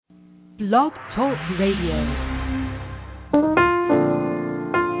Blog Talk Radio.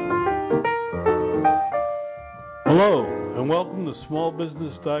 Hello, and welcome to Small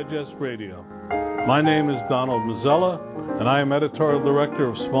Business Digest Radio. My name is Donald Mazzella, and I am Editorial Director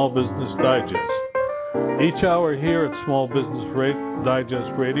of Small Business Digest. Each hour here at Small Business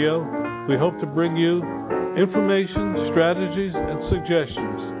Digest Radio, we hope to bring you information, strategies, and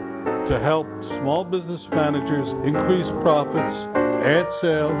suggestions to help small business managers increase profits, add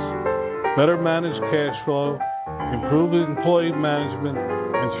sales, better manage cash flow, improve employee management,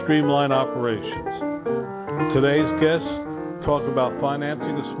 and streamline operations. Today's guests talk about financing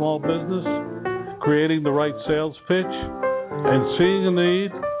a small business, creating the right sales pitch, and seeing a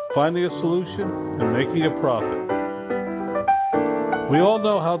need, finding a solution, and making a profit. We all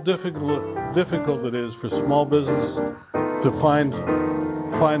know how difficult it is for small business to find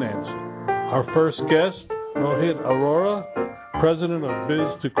financing. Our first guest, Rohit Arora, president of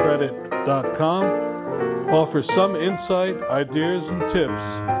biz2credit.com, offers some insight, ideas, and tips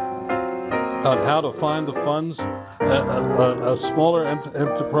on how to find the funds a smaller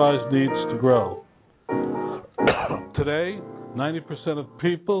enterprise needs to grow. Today, 90% of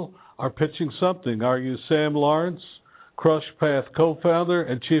people are pitching something, argues Sam Lawrence, Crushpath co-founder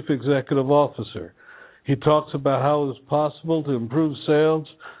and chief executive officer. He talks about how it is possible to improve sales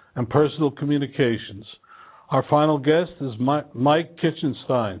and personal communications. Our final guest is Mike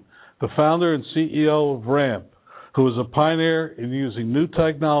Kitchenstein, the founder and CEO of Ramp, who is a pioneer in using new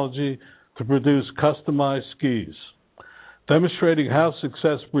technology to produce customized skis. Demonstrating how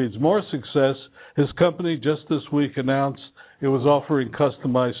success breeds more success, his company just this week announced it was offering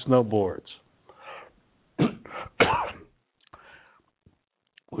customized snowboards.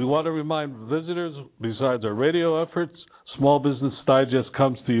 We want to remind visitors, besides our radio efforts, Small Business Digest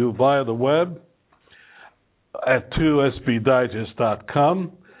comes to you via the web at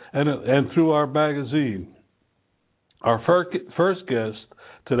 2sbdigest.com and through our magazine. Our first guest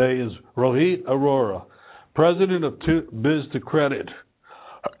today is Rohit Arora, president of Biz2Credit.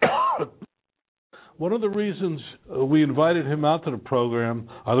 One of the reasons we invited him out to the program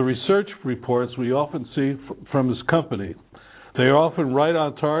are the research reports we often see from his company. They are often right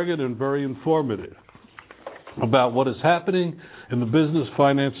on target and very informative about what is happening in the business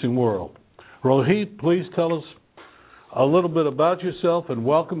financing world. Rohit, please tell us a little bit about yourself and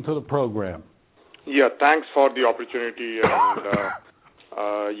welcome to the program. Yeah, thanks for the opportunity. And,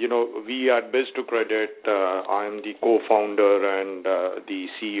 we at Biz2Credit, I am the co-founder and the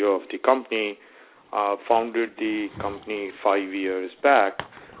CEO of the company, founded the company 5 years back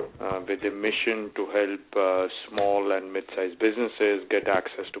with a mission to help small and mid-sized businesses get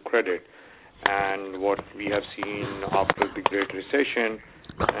access to credit. And what we have seen after the Great Recession,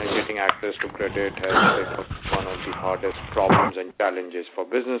 getting access to credit has been one of the hardest problems and challenges for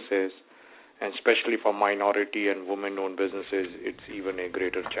businesses, and especially for minority and women-owned businesses, it's even a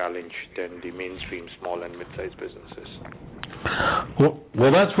greater challenge than the mainstream small and mid-sized businesses. Well,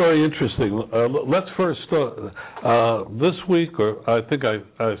 that's very interesting. Let's first start. This week, or I think I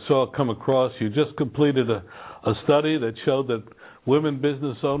saw it come across, you just completed a study that showed that women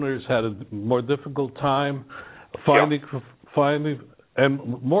business owners had a more difficult time finding,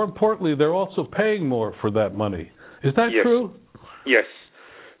 and more importantly, they're also paying more for that money. Is that true? Yes.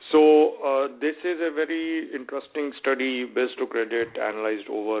 So this is a very interesting study. Biz2Credit analyzed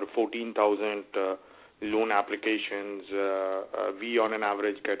over 14,000 loan applications. We, on an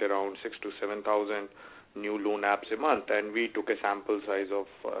average, get around 6,000 to 7,000 new loan apps a month, and we took a sample size of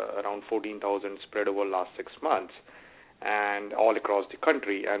around 14,000 spread over the last 6 months, and all across the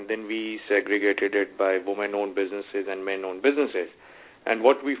country. And then we segregated it by women-owned businesses and men-owned businesses. And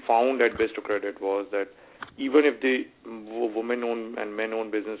what we found at Biz2Credit was that even if the women-owned and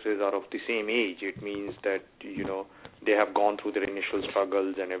men-owned businesses are of the same age, it means that, they have gone through their initial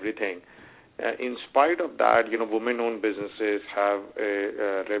struggles and everything. In spite of that, women-owned businesses have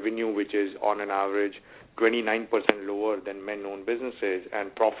a revenue which is on an average 29% lower than men-owned businesses,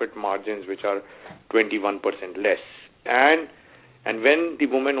 and profit margins which are 21% less. And when the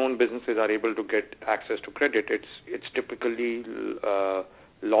women-owned businesses are able to get access to credit, it's typically a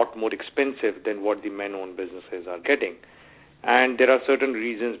lot more expensive than what the men-owned businesses are getting. And there are certain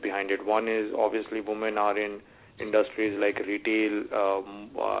reasons behind it. One is obviously women are in industries like retail.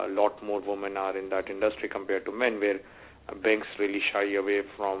 A lot more women are in that industry compared to men, where banks really shy away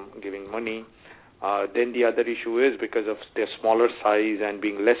from giving money. Then the other issue is because of their smaller size and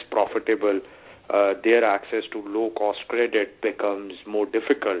being less profitable, their access to low-cost credit becomes more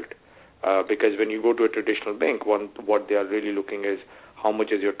difficult because when you go to a traditional bank, what they are really looking is how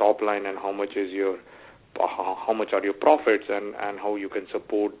much is your top line and how much is your how much are your profits and how you can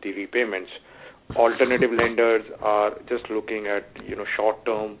support the repayments. Alternative lenders are just looking at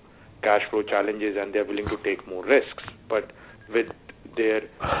short-term cash flow challenges, and they're willing to take more risks. But with their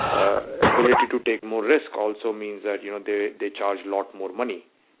ability to take more risk also means that they charge a lot more money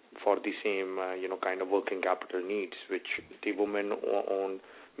for the same kind of working capital needs, which the women-owned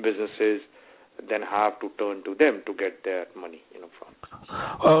businesses then have to turn to them to get their money from.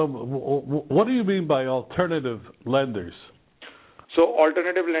 What do you mean by alternative lenders? So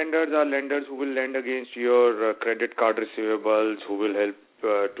alternative lenders are lenders who will lend against your credit card receivables, who will help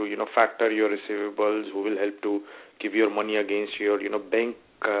to factor your receivables, who will help to give your money against your bank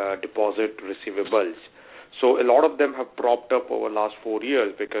deposit receivables. So a lot of them have propped up over the last 4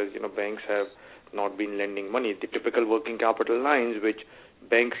 years because banks have not been lending money. The typical working capital lines which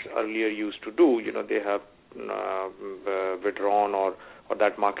banks earlier used to do, they have withdrawn or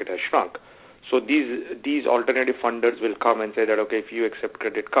that market has shrunk. So these alternative funders will come and say that, okay, if you accept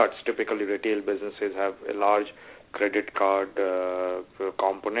credit cards, typically retail businesses have a large credit card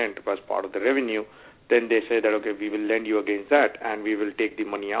component as part of the revenue, then they say that, okay, we will lend you against that and we will take the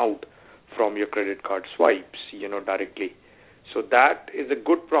money out from your credit card swipes, directly. So that is a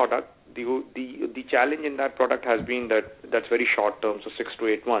good product. The challenge in that product has been that that's very short term, so 6 to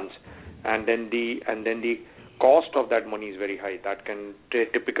 8 months, and then the cost of that money is very high. That can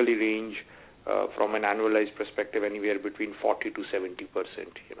typically range from an annualized perspective anywhere between 40 to 70%.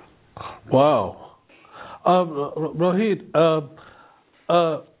 Wow, Rohit,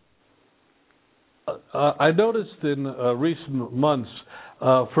 I noticed in recent months.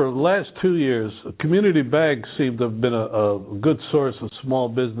 For the last 2 years, community banks seem to have been a good source of small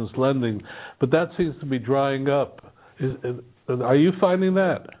business lending, but that seems to be drying up. Are you finding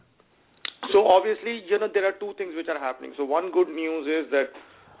that? So obviously, there are two things which are happening. So one good news is that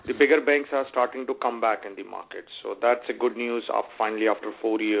the bigger banks are starting to come back in the market. So that's a good news. Finally, after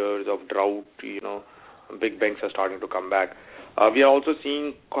 4 years of drought, big banks are starting to come back. We are also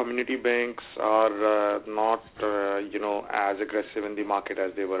seeing community banks are not, as aggressive in the market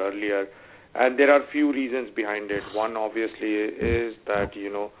as they were earlier. And there are few reasons behind it. One, obviously, is that,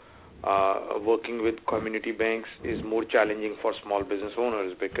 working with community banks is more challenging for small business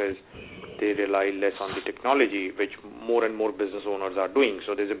owners because they rely less on the technology, which more and more business owners are doing.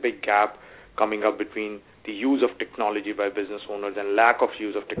 So there's a big gap coming up between the use of technology by business owners and lack of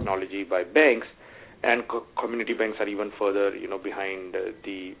use of technology by banks. And community banks are even further, behind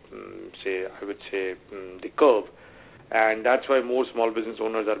the curve. And that's why more small business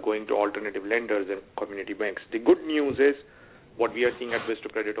owners are going to alternative lenders and community banks. The good news is what we are seeing at Vista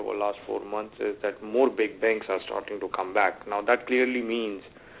Credit over the last 4 months is that more big banks are starting to come back. Now, that clearly means,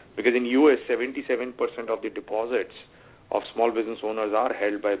 because in U.S., 77% of the deposits of small business owners are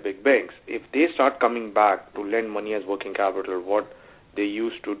held by big banks. If they start coming back to lend money as working capital, what they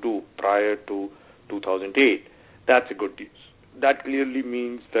used to do prior to 2008, that's a good news. That clearly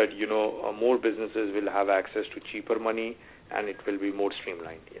means that, more businesses will have access to cheaper money and it will be more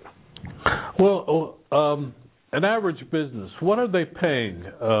streamlined, Well, an average business, what are they paying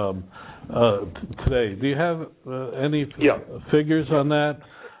today? Do you have any figures on that?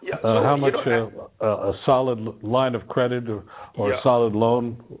 Yeah. How much a solid line of credit or a solid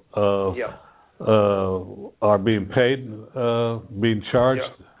loan are being paid, being charged?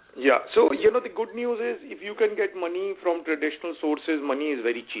 Yeah. So, the good news is if you can get money from traditional sources, money is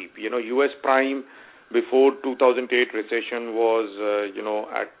very cheap. U.S. prime before 2008 recession was,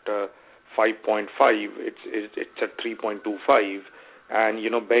 at 5.5. It's at 3.25. And,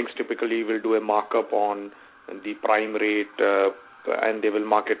 banks typically will do a markup on the prime rate and they will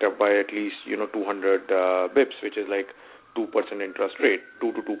mark it up by at least, 200 bips, which is like 2% interest rate,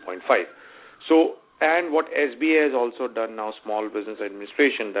 2 to 2.5. So, and what SBA has also done now, Small Business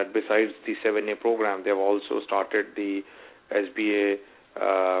Administration, that besides the 7A program, they've also started the SBA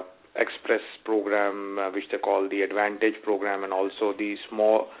Express program, which they call the Advantage program, and also the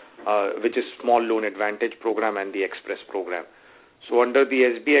which is Small Loan Advantage program and the Express program. So under the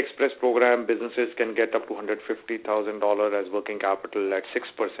SBA Express program, businesses can get up to $150,000 as working capital at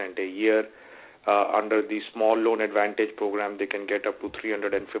 6% a year. Under the Small Loan Advantage program, they can get up to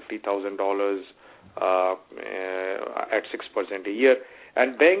 $350,000 at 6% a year.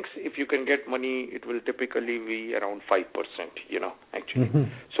 And banks, if you can get money, it will typically be around 5%, actually. Mm-hmm.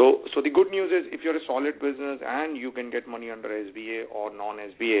 So the good news is if you're a solid business and you can get money under SBA or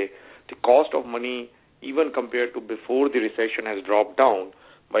non-SBA, the cost of money, even compared to before the recession, has dropped down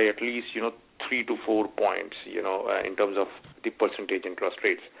by at least, 3 to 4 points, in terms of the percentage interest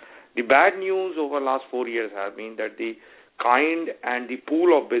rates. The bad news over the last 4 years has been that the kind and the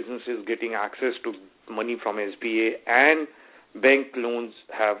pool of businesses getting access to money from SBA and bank loans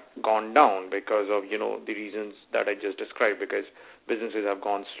have gone down because of, the reasons that I just described, because businesses have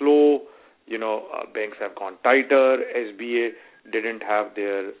gone slow, banks have gone tighter, SBA didn't have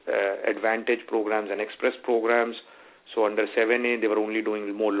their advantage programs and express programs. So under 7A, they were only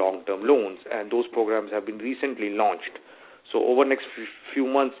doing more long-term loans, and those programs have been recently launched. So over the next few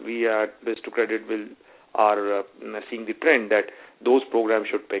months, we at Biz2Credit are seeing the trend that those programs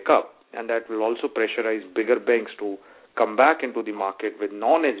should pick up, and that will also pressurize bigger banks to come back into the market with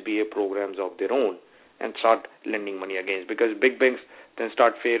non-SBA programs of their own and start lending money against, because big banks then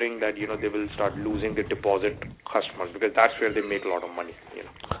start fearing that, they will start losing the deposit customers, because that's where they make a lot of money,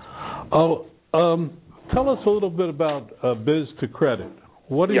 Tell us a little bit about Biz2Credit.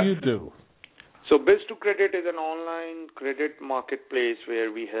 What do you do? So Biz2Credit is an online credit marketplace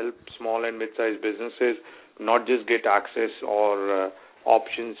where we help small and mid-sized businesses not just get access or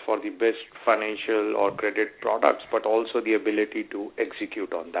options for the best financial or credit products, but also the ability to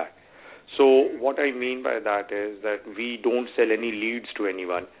execute on that. So what I mean by that is that we don't sell any leads to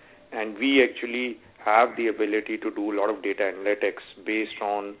anyone, and we actually have the ability to do a lot of data analytics based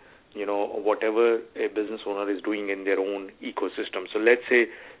on whatever a business owner is doing in their own ecosystem. So let's say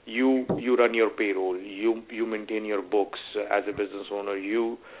you run your payroll, you maintain your books as a business owner,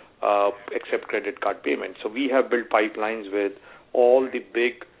 you accept credit card payments. So we have built pipelines with all the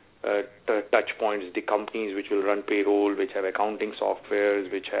big touch points, the companies which will run payroll, which have accounting softwares,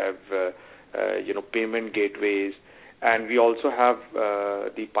 which have payment gateways, and we also have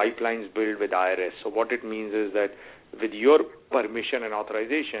the pipelines built with IRS. So what it means is that with your permission and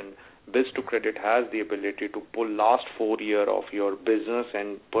authorization, Biz2Credit has the ability to pull last 4 years of your business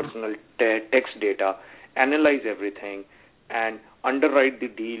and personal tax data, analyze everything, and underwrite the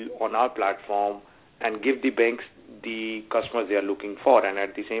deal on our platform and give the banks the customers they are looking for, and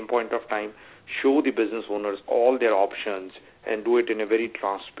at the same point of time, show the business owners all their options and do it in a very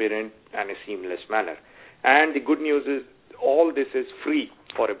transparent and a seamless manner. And the good news is all this is free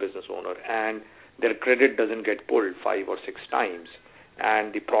for a business owner, and their credit doesn't get pulled 5 or 6 times.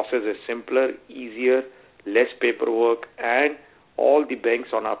 And the process is simpler, easier, less paperwork, and all the banks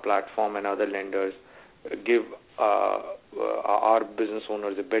on our platform and other lenders give our business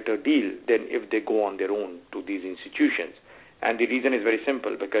owners a better deal than if they go on their own to these institutions. And the reason is very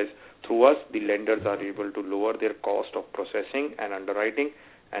simple, because through us, the lenders are able to lower their cost of processing and underwriting,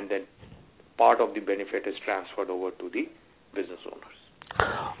 and then part of the benefit is transferred over to the business owners.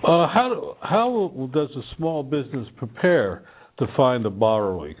 How does a small business prepare to find a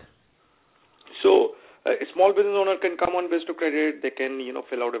borrowing? So a small business owner can come on Biz2Credit. They can,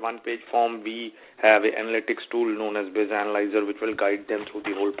 fill out a one-page form. We have an analytics tool known as Biz Analyzer, which will guide them through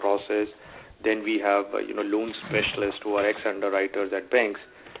the whole process. Then we have, loan specialists who are ex-underwriters at banks,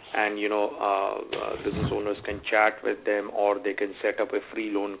 and, business owners can chat with them, or they can set up a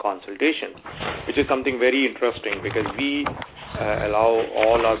free loan consultation, which is something very interesting, because we allow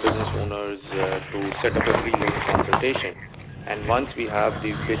all our business owners to set up a free loan consultation. And once we have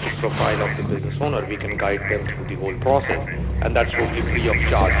the basic profile of the business owner, we can guide them through the whole process, and that's totally free of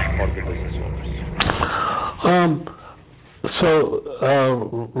charge for the business owners.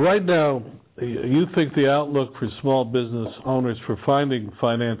 Right now, you think the outlook for small business owners for finding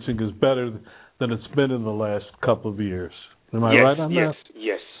financing is better than it's been in the last couple of years. Am I right on that?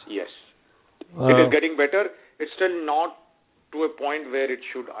 Yes. It is getting better. It's still not to a point where it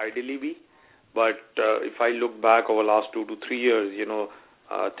should ideally be. But if I look back over the last 2 to 3 years,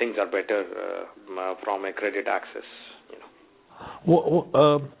 things are better from a credit access.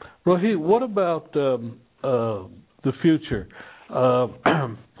 Rohit, what about the future?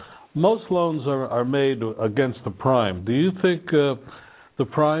 Most loans are made against the prime. Do you think the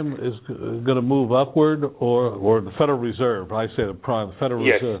prime is going to move upward, or the Federal Reserve? I say the prime, the Federal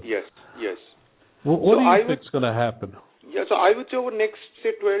Reserve. Yes. What do you think is going to happen? Yeah, so I would say over next,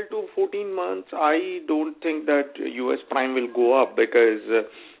 12 to 14 months, I don't think that U.S. prime will go up, because,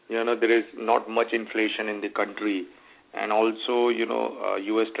 there is not much inflation in the country. And also,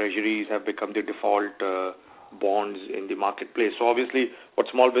 U.S. treasuries have become the default bonds in the marketplace. So obviously, what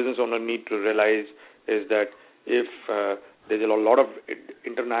small business owners need to realize is that if there's a lot of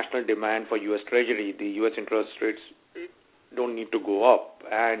international demand for U.S. treasury, the U.S. interest rates don't need to go up.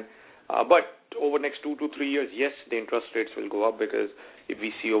 And but over the next 2 to 3 years, yes, the interest rates will go up, because if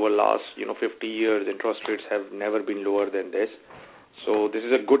we see over the last 50 years, interest rates have never been lower than this. So this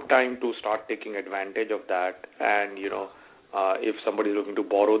is a good time to start taking advantage of that. And if somebody is looking to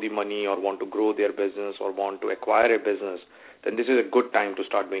borrow the money or want to grow their business or want to acquire a business, then this is a good time to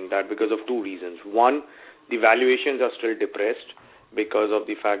start doing that, because of 2 reasons. One, the valuations are still depressed, because of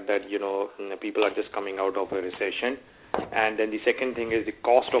the fact that, people are just coming out of a recession. And then the second thing is the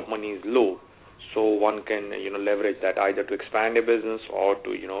cost of money is low. So one can, leverage that either to expand a business or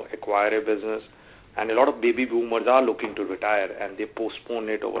to, acquire a business. And a lot of baby boomers are looking to retire, and they postpone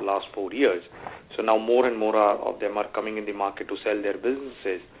it over the last 4 years. So now more and more of them are coming in the market to sell their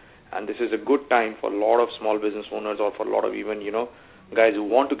businesses. And this is a good time for a lot of small business owners, or for a lot of even, guys who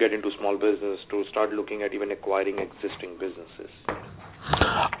want to get into small business, to start looking at even acquiring existing businesses.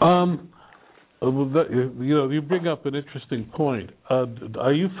 You bring up an interesting point.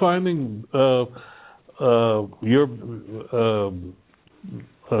 Are you finding your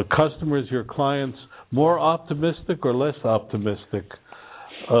customers, your clients, more optimistic or less optimistic?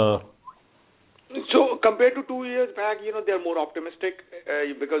 So compared to 2 years back, they're more optimistic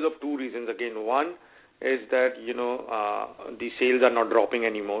because of two reasons. Again, one is that, the sales are not dropping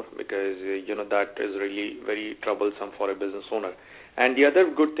anymore, because, that is really very troublesome for a business owner. And the other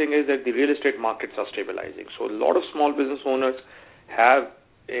good thing is that the real estate markets are stabilizing. So a lot of small business owners have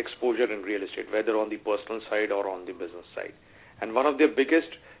exposure in real estate, whether on the personal side or on the business side. And one of their biggest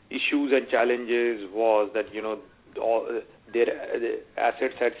issues and challenges was that, their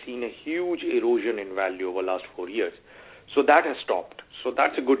assets had seen a huge erosion in value over the last 4 years. So that has stopped. So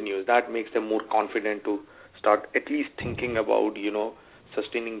that's a good news. That makes them more confident to start at least thinking about,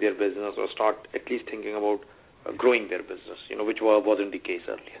 sustaining their business, or start at least thinking about growing their business, which wasn't the case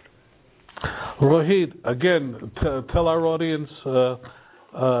earlier. Rohit, again, tell our audience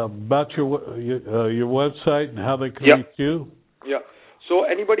about your website and how they can reach you. Yeah. So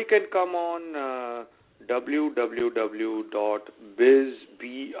anybody can come on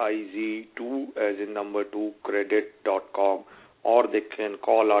www.biz2 as in number 2 credit.com, or they can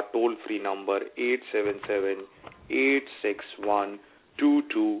call our toll-free number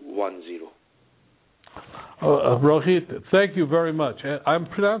 877-861-2210. Rohit, thank you very much. I'm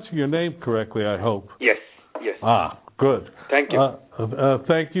pronouncing your name correctly, I hope. Yes. Good. Thank you.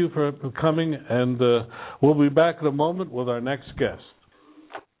 Thank you for coming, and we'll be back in a moment with our next guest.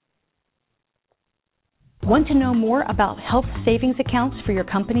 Want to know more about health savings accounts for your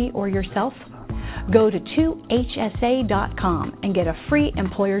company or yourself? Go to 2hsa.com and get a free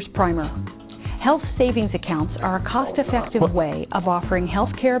employer's primer. Health savings accounts are a cost-effective way of offering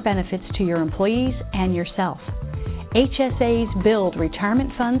health care benefits to your employees and yourself. HSAs build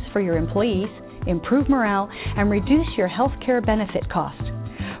retirement funds for your employees, improve morale, and reduce your health care benefit cost.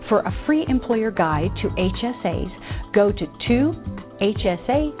 For a free employer guide to HSAs, go to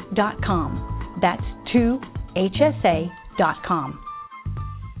 2hsa.com. That's 2hsa.com.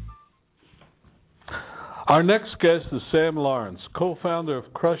 Our next guest is Sam Lawrence, co-founder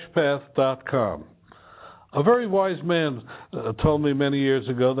of Crushpath.com. A very wise man told me many years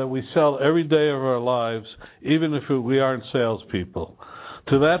ago that we sell every day of our lives, even if we aren't salespeople.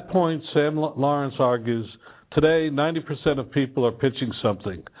 To that point, Sam Lawrence argues, today 90% of people are pitching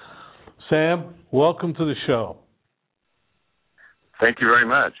something. Sam, welcome to the show. Thank you very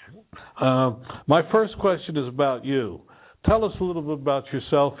much. My first question is about you. Tell us a little bit about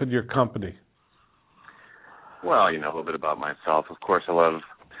yourself and your company. Well, a little bit about myself. Of course, I love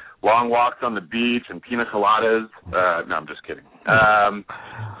long walks on the beach and pina coladas. No, I'm just kidding. I've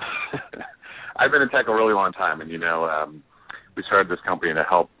been in tech a really long time, and, we started this company to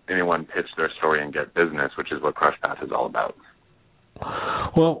help anyone pitch their story and get business, which is what Crushpath is all about.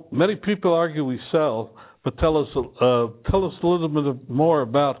 Well, many people argue we sell, but tell us a little bit more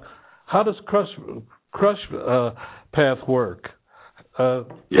about how does Crushpath work?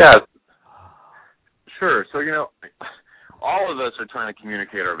 Yeah, sure. So, all of us are trying to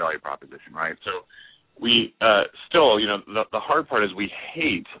communicate our value proposition, right? So we still, the hard part is we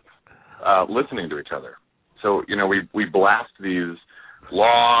hate listening to each other. So, we blast these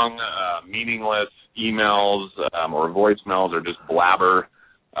long, meaningless emails or voicemails, or just blabber,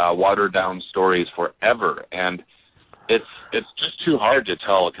 watered down stories forever. And it's just too hard to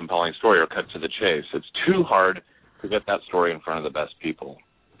tell a compelling story or cut to the chase. It's too hard to get that story in front of the best people.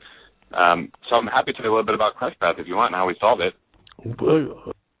 So I'm happy to tell you a little bit about Crushpath if you want and how we solve it.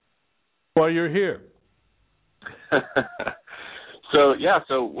 While you're here. So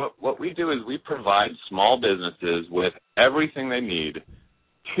what we do is we provide small businesses with everything they need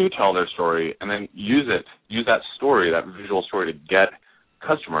to tell their story, and then use that story, that visual story, to get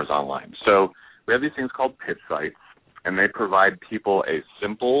customers online. So we have these things called pitch sites, and they provide people a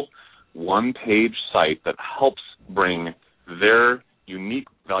simple one-page site that helps bring their unique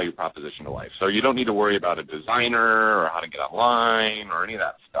value proposition to life. So you don't need to worry about a designer or how to get online or any of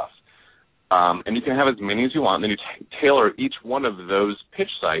that stuff. And you can have as many as you want, and then you tailor each one of those pitch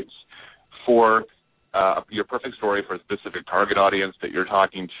sites for your perfect story for a specific target audience that you're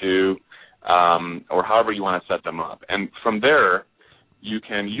talking to, or however you want to set them up. And from there, you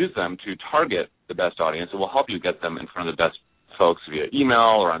can use them to target the best audience. It will help you get them in front of the best folks via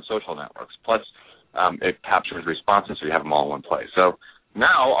email or on social networks. Plus, it captures responses so you have them all in one place. So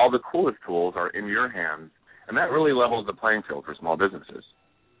now all the coolest tools are in your hands, and that really levels the playing field for small businesses.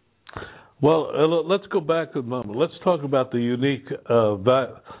 Well, let's go back a moment. Let's talk about the unique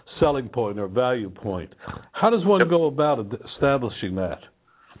selling point or value point. How does one go about establishing that?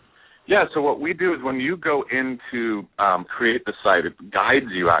 Yeah, so what we do is when you go in to create the site, it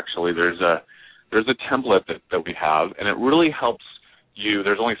guides you actually. There's a template that we have, and it really helps you.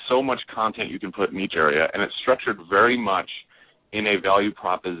 There's only so much content you can put in each area, and it's structured very much in a value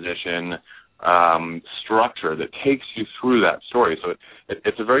proposition structure that takes you through that story. So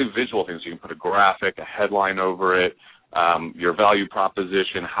it's a very visual thing. So you can put a graphic, a headline over it, your value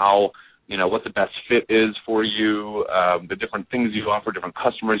proposition, how, what the best fit is for you, the different things you offer, different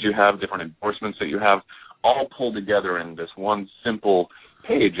customers you have, different endorsements that you have, all pulled together in this one simple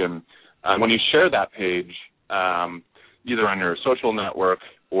page. And when you share that page, either on your social network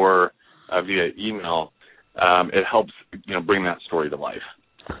or via email, it helps bring that story to life.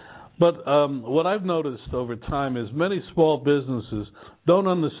 But what I've noticed over time is many small businesses don't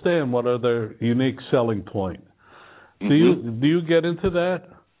understand what are their unique selling point. Mm-hmm. Do you get into that?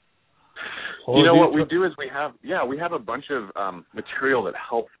 Or what we do is we have a bunch of material that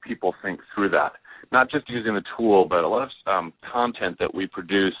helps people think through that. Not just using the tool, but a lot of content that we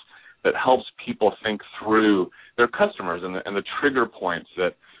produce that helps people think through their customers and the trigger points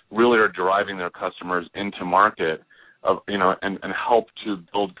that really are driving their customers into market, and help to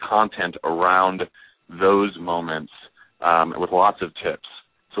build content around those moments with lots of tips.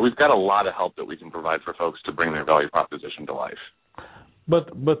 So we've got a lot of help that we can provide for folks to bring their value proposition to life.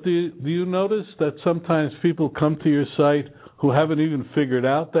 But do you notice that sometimes people come to your site who haven't even figured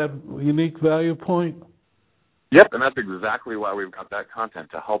out that unique value point? Yep, and that's exactly why we've got that content,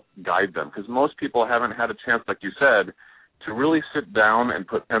 to help guide them, because most people haven't had a chance, like you said, to really sit down and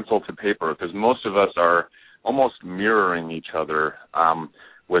put pencil to paper, because most of us are almost mirroring each other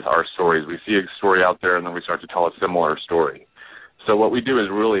with our stories. We see a story out there, and then we start to tell a similar story. So what we do is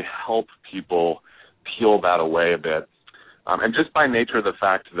really help people peel that away a bit. And just by nature of the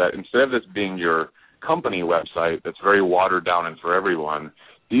fact that instead of this being your company website that's very watered down and for everyone,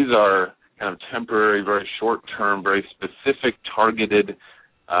 these are kind of temporary, very short-term, very specific targeted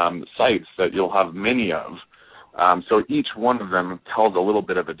sites that you'll have many of. So each one of them tells a little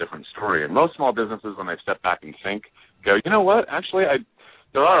bit of a different story. And most small businesses, when they step back and think, go, you know what, actually,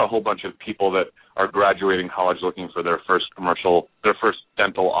 there are a whole bunch of people that are graduating college looking for their first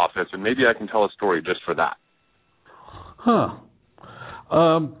dental office, and maybe I can tell a story just for that. Huh.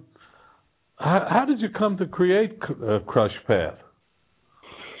 How did you come to create Crushpath?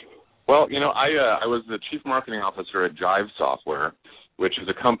 Well, I was the chief marketing officer at Jive Software, which is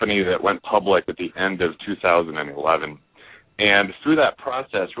a company that went public at the end of 2011. And through that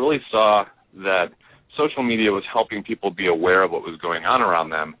process, really saw that social media was helping people be aware of what was going on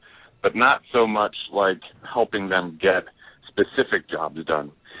around them, but not so much like helping them get specific jobs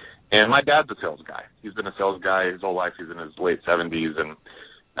done. And my dad's a sales guy. He's been a sales guy his whole life. He's in his late 70s. And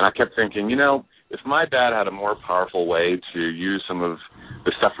I kept thinking, if my dad had a more powerful way to use some of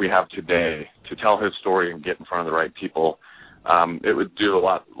the stuff we have today to tell his story and get in front of the right people, it would do a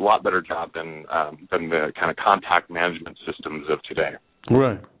lot better job than the kind of contact management systems of today.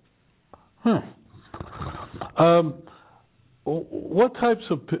 Right. What types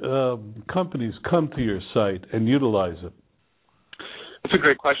of companies come to your site and utilize it? That's a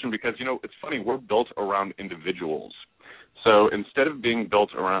great question because, it's funny, we're built around individuals. So instead of being built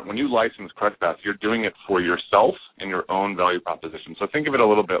around, when you license Crushpath, you're doing it for yourself and your own value proposition. So think of it a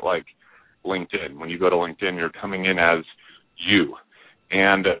little bit like LinkedIn. When you go to LinkedIn, you're coming in as you.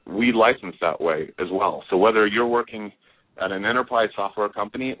 And we license that way as well. So whether you're working at an enterprise software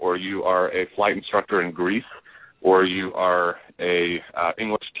company or you are a flight instructor in Greece or you are a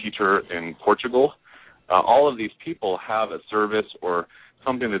English teacher in Portugal, all of these people have a service or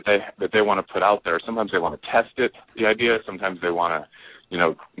something that they want to put out there. Sometimes they want to test it, the idea. Sometimes they want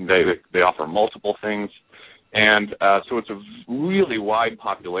to, they offer multiple things. And so it's a really wide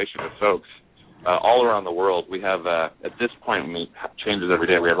population of folks all around the world. We have, at this point, and it changes every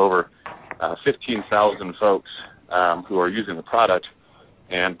day, we have over 15,000 folks who are using the product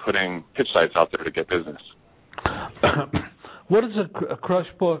and putting pitch sites out there to get business. What does a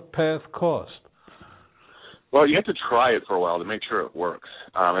Crushpath cost? Well, you have to try it for a while to make sure it works.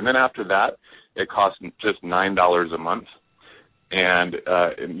 And then after that, it costs just $9 a month. and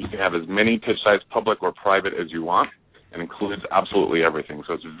you can have as many pitch sites, public or private, as you want, and includes absolutely everything.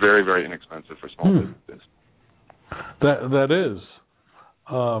 So it's very, very inexpensive for small businesses. That is.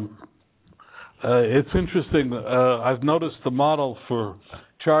 It's interesting. I've noticed the model for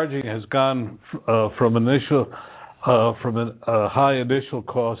charging has gone from a high initial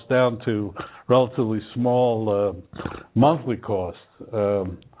cost down to relatively small monthly cost.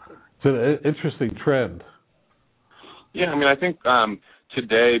 It's an interesting trend. Yeah, I mean, I think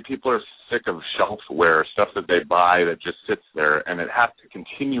today people are sick of shelfware, stuff that they buy that just sits there, and it has to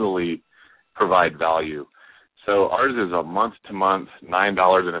continually provide value. So ours is a month-to-month,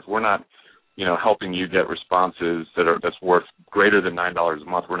 $9, and if we're not, helping you get responses that's worth greater than $9 a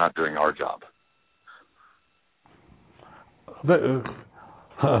month, we're not doing our job.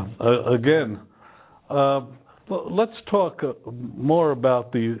 Again, let's talk more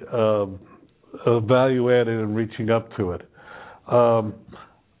about the value added and reaching up to it.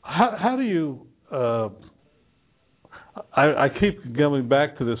 How do you? I keep going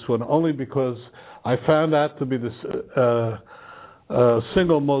back to this one only because I found out to be the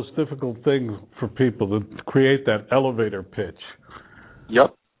single most difficult thing for people to create that elevator pitch.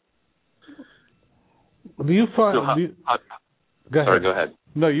 Yep. Do you find? Go ahead.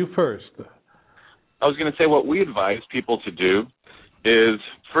 No, you first. I was going to say what we advise people to do is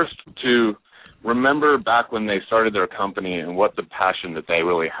first to remember back when they started their company and what the passion that they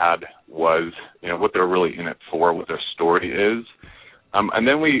really had was, what they're really in it for, what their story is. And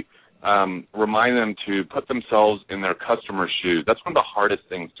then we remind them to put themselves in their customer's shoes. That's one of the hardest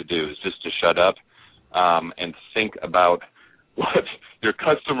things to do is just to shut up and think about what your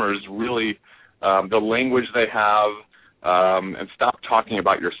customers really, the language they have, and stop talking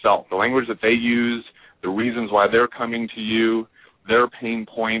about yourself. The language that they use, the reasons why they're coming to you, their pain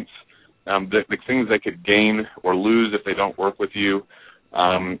points, the things they could gain or lose if they don't work with you,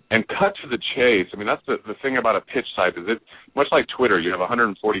 and cut to the chase. I mean, that's the thing about a pitch site is it much like Twitter. You have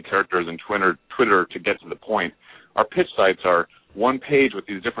 140 characters in Twitter to get to the point. Our pitch sites are one page with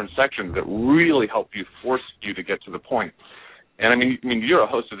these different sections that really help you, force you to get to the point. And I mean, you're a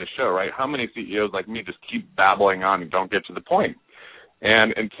host of the show, right? How many CEOs like me just keep babbling on and don't get to the point?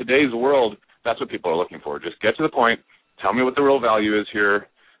 And in today's world, that's what people are looking for. Just get to the point. Tell me what the real value is here.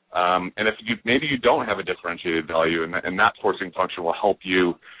 And if maybe you don't have a differentiated value, and that forcing function will help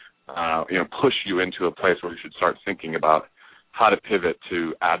you, push you into a place where you should start thinking about how to pivot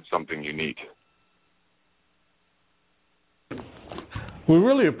to add something unique. We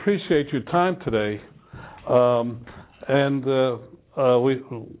really appreciate your time today. How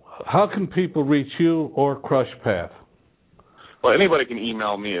can people reach you or Crushpath? Well, anybody can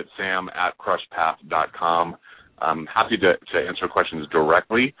email me at sam@crushpath.com. I'm happy to answer questions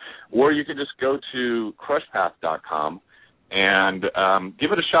directly, or you can just go to crushpath.com and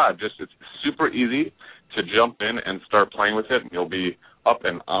give it a shot. It's super easy to jump in and start playing with it, and you'll be up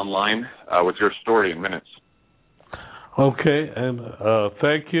and online with your story in minutes. Okay, and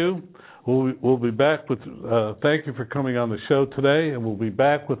thank you. We'll be back with. Thank you for coming on the show today, and we'll be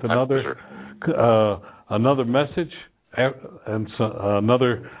back with another message and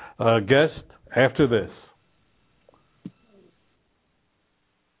another guest after this.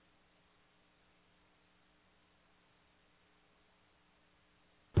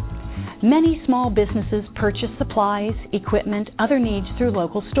 Many small businesses purchase supplies, equipment, other needs through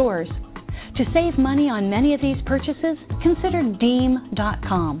local stores. To save money on many of these purchases, consider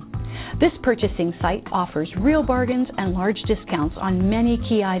Deem.com. This purchasing site offers real bargains and large discounts on many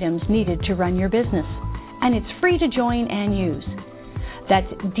key items needed to run your business, and it's free to join and use.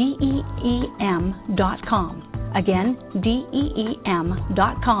 That's DEEM.com. Again,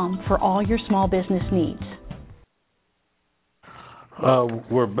 DEEM.com for all your small business needs.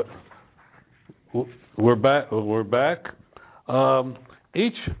 We're back.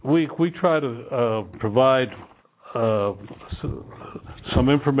 Each week we try to provide some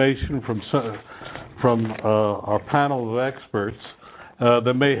information from our panel of experts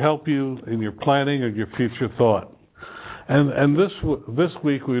that may help you in your planning or your future thought. And this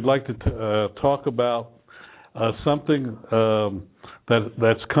week we'd like to talk about something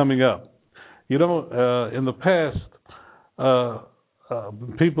that's coming up. In the past,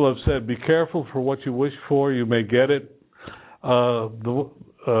 people have said, be careful for what you wish for, you may get it.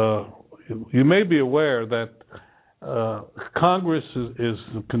 You may be aware that Congress is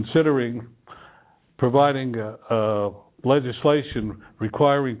considering providing legislation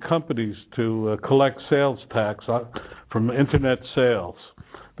requiring companies to collect sales tax from Internet sales.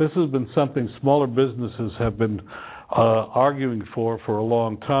 This has been something smaller businesses have been arguing for a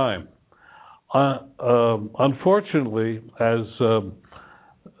long time. Unfortunately, as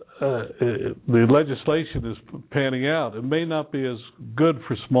the legislation is panning out, it may not be as good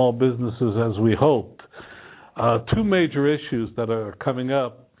for small businesses as we hoped. Two major issues that are coming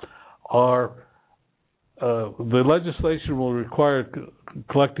up are the legislation will require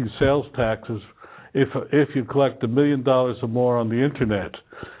collecting sales taxes if you collect $1 million or more on the internet.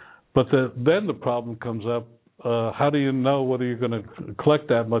 But then the problem comes up, how do you know whether you're going to collect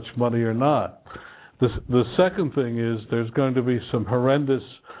that much money or not? The second thing is there's going to be some horrendous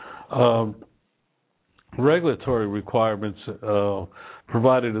regulatory requirements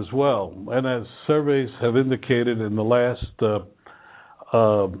provided as well. And as surveys have indicated in the last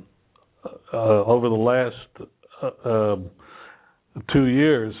over the last 2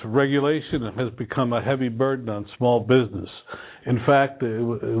 years, regulation has become a heavy burden on small business. In fact, it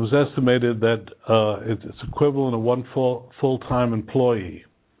was estimated that it's equivalent of one full-time employee.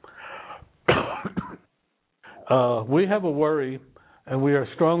 We have a worry, and we are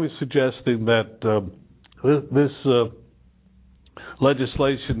strongly suggesting that this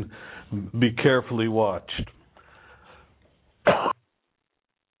legislation be carefully watched.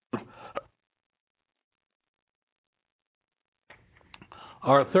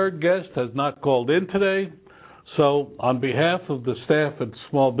 Our third guest has not called in today, so on behalf of the staff at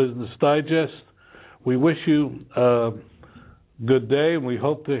Small Business Digest, we wish you a good day, and we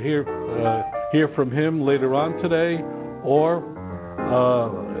hope to hear from him later on today, or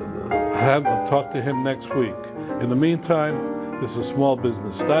talk to him next week. In the meantime, this is Small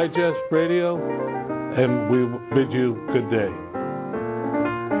Business Digest Radio, and we bid you good day.